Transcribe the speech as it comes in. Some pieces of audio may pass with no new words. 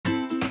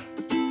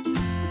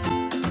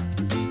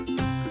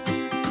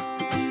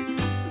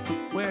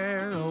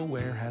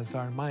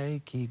Where's our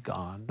Mikey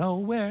gone?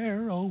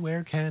 Nowhere, oh,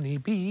 where can he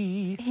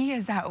be? He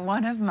is at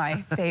one of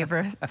my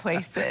favorite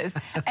places.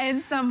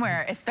 And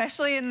somewhere,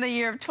 especially in the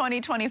year of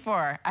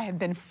 2024, I have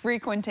been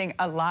frequenting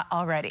a lot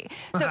already.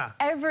 So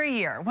every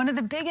year, one of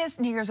the biggest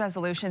New Year's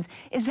resolutions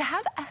is to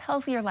have a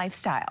healthier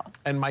lifestyle.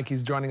 And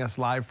Mikey's joining us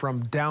live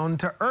from Down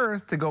to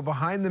Earth to go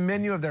behind the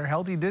menu of their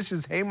healthy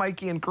dishes. Hey,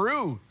 Mikey and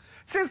crew.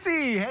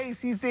 Sissy, hey,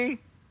 Cece.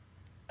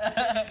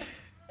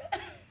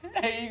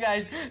 Hey, you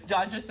guys,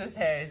 John just says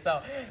hey.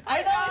 So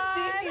I know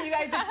it's Cece, you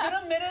guys. It's been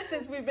a minute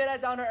since we've been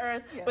at Down to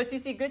Earth. Yes. But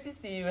Cece, good to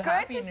see you.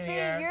 Happy New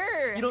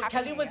Year. You know,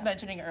 Kelly was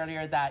mentioning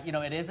earlier that, you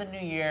know, it is a new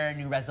year,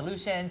 new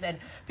resolutions. And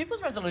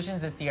people's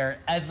resolutions this year,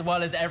 as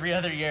well as every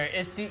other year,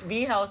 is to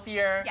be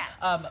healthier.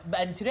 Yes.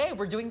 And today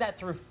we're doing that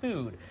through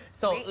food.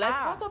 So let's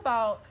talk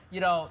about,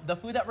 you know, the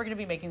food that we're going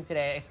to be making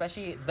today,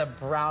 especially the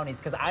brownies,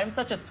 because I'm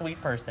such a sweet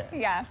person.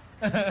 Yes.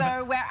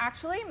 So we're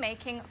actually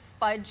making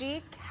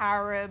fudgy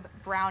carob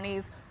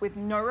brownies with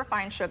no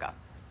refined sugar.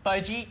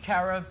 Fudgy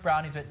carob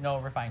brownies with no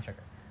refined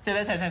sugar. Say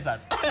that 10 times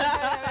fast.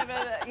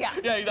 Yeah.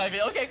 Yeah,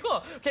 exactly. Okay,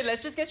 cool. Okay,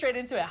 let's just get straight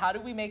into it. How do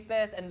we make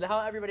this, and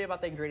tell everybody about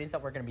the ingredients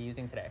that we're going to be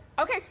using today.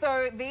 Okay,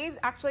 so these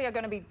actually are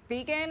going to be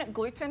vegan,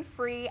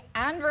 gluten-free,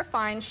 and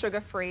refined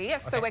sugar-free. Okay.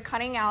 So we're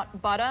cutting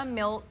out butter,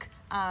 milk,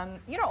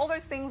 you know, all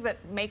those things that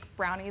make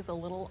brownies a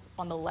little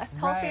on the less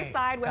healthy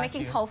side. We're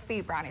making healthy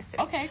brownies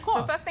today. Okay, cool.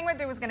 So first thing we're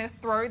doing is going to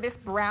throw this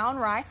brown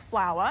rice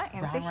flour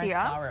into here.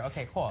 Rice flour.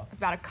 Okay, cool. It's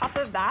about a cup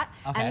of that.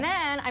 Okay. And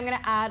then I'm going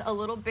to add a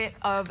little bit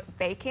of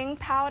baking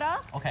powder.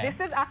 Okay. This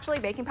is actually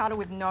baking powder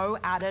with no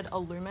added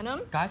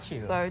aluminum. Got you.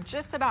 So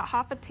just about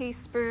half a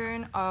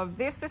teaspoon of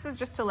this. This is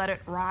just to let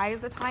it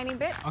rise a tiny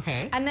bit.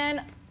 Okay. And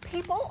then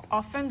people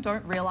often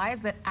don't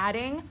realize that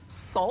adding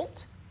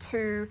salt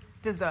to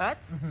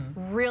desserts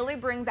really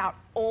brings out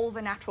all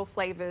the natural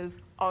flavors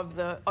of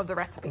the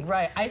recipe.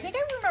 Right. I think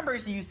I remember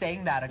you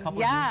saying that a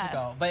couple of years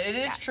ago, but it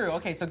is true.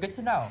 Okay, so good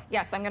to know.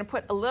 Yes, I'm going to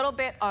put a little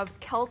bit of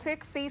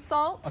Celtic sea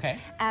salt. Okay.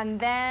 And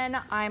then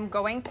I'm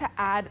going to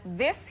add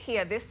this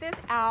here. This is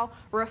our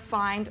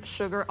refined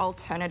sugar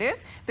alternative.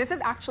 This is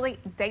actually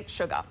date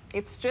sugar.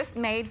 It's just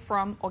made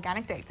from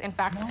organic dates. In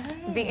fact,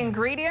 the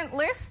ingredient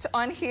list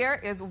on here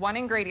is one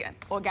ingredient,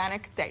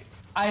 organic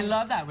dates. I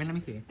love that. Wait, let me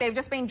see. They've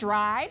just been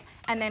dried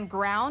and then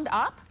ground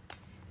up.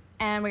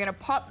 And we're going to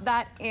pop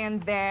that in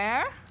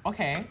there.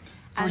 Okay.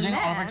 So we're doing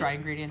all of our dry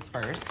ingredients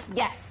first?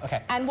 Yes.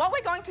 Okay. And what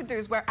we're going to do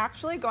is we're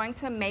actually going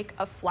to make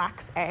a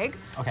flax egg.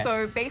 Okay.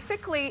 So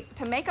basically,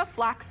 to make a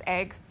flax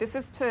egg, this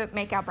is to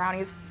make our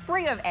brownies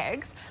free of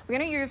eggs. We're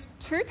going to use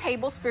 2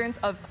 tablespoons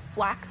of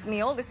flax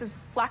meal. This is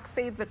flax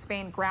seeds that's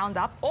been ground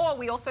up. Or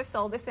we also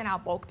sell this in our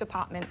bulk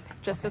department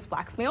just as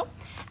flax meal.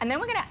 And then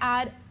we're going to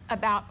add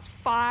about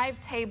 5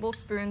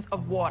 tablespoons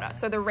of water.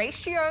 So the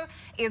ratio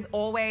is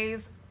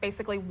always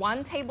basically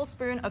 1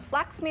 tablespoon of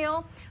flax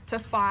meal to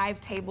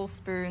 5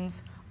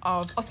 tablespoons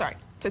of,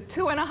 to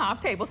 2.5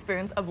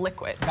 tablespoons of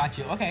liquid. Got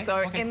you, okay.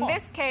 So in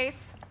this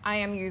case, I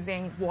am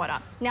using water.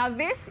 Now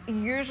this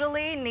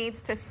usually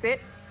needs to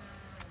sit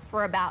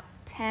for about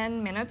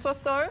 10 minutes or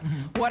so.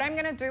 What I'm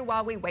gonna do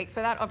while we wait for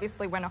that,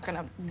 obviously we're not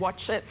gonna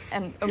watch it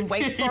and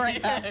wait for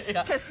it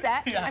to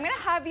set. I'm gonna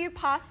have you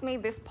pass me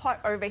this pot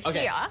over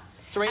here.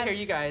 So right here,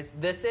 you guys,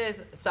 this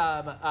is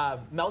some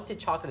melted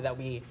chocolate that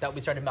we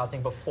started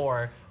melting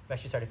before we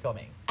actually started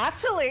filming.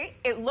 Actually,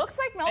 it looks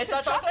like melted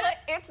chocolate.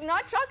 It's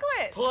not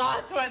chocolate.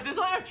 Plot twist. This is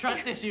why I have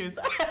trust issues.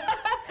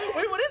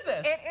 Wait, what is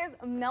this? It is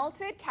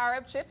melted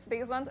carob chips.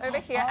 These ones over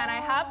here, and I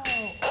have.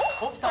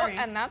 Oops, sorry.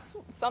 And that's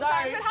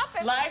sometimes it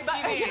happens. Live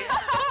TV.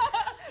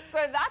 So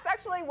that's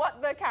actually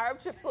what the carob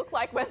chips look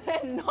like when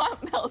they're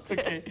not melted.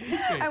 Okay.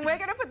 And we're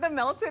gonna put the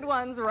melted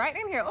ones right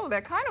in here. Oh, they're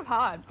kind of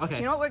hard. Okay.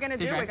 You know what we're gonna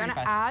do? We're gonna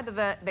add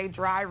they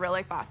dry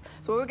really fast.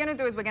 So what we're gonna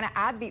do is we're gonna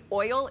add the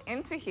oil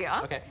into here.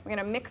 Okay. We're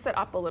gonna mix it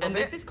up a little bit. And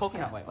this is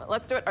coconut oil.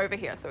 Let's do it over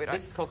here so we don't.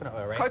 This is coconut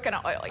oil, right?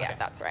 Coconut oil, yeah,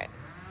 that's right.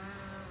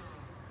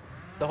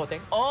 The whole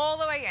thing? All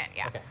the way in,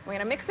 yeah. Okay. We're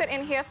gonna mix it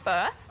in here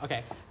first.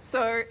 Okay.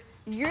 So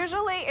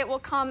usually it will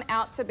come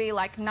out to be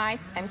like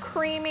nice and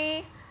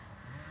creamy.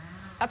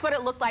 That's what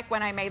it looked like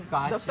when I made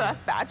the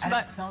first batch. And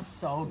it smells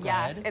so good.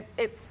 Yes,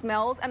 it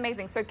smells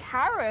amazing. So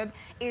carob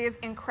is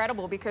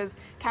incredible because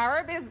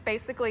carob is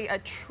basically a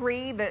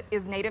tree that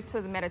is native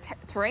to the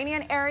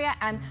Mediterranean area,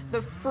 and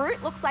the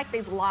fruit looks like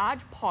these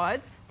large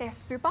pods. They're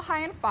super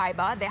high in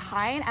fiber, they're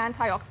high in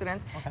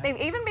antioxidants. Okay.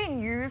 They've even been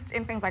used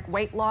in things like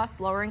weight loss,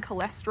 lowering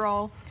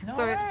cholesterol.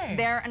 So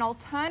they're an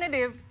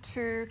alternative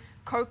to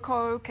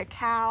cocoa,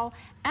 cacao,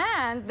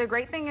 and the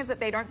great thing is that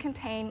they don't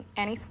contain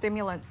any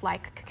stimulants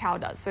like cacao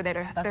does. So they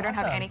don't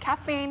have any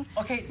caffeine,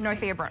 no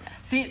theobromine.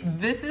 See,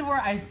 this is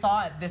where I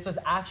thought this was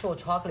actual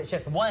chocolate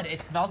chips. One,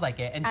 it smells like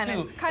it, and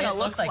two, it kind of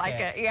looks like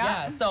it.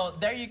 Yeah, so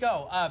there you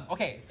go.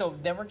 Okay, so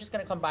then we're just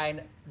gonna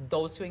combine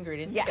those 2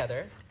 ingredients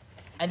together.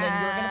 And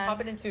then you're gonna pop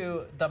it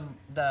into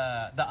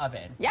the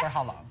oven for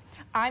how long?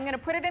 I'm gonna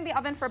put it in the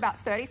oven for about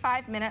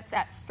 35 minutes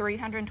at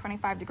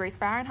 325 degrees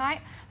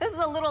Fahrenheit. This is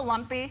a little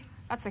lumpy.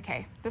 That's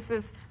okay. This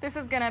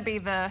is gonna be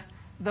the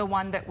the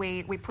one that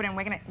we put in.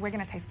 We're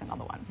gonna taste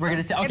another one. We're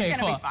gonna say, okay, it's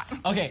gonna cool. be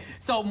fun. Okay,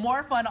 so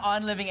more fun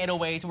on Living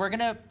 808s. We're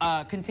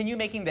gonna continue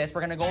making this.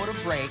 We're gonna go to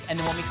break, and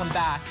then when we come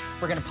back,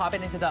 we're gonna pop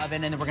it into the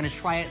oven, and then we're gonna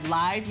try it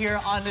live here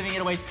on Living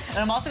 808s. And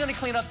I'm also gonna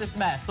clean up this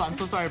mess, so I'm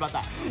so sorry about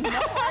that. No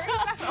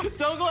worries.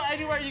 Don't go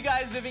anywhere, you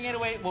guys. Living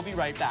 808, we'll be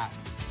right back.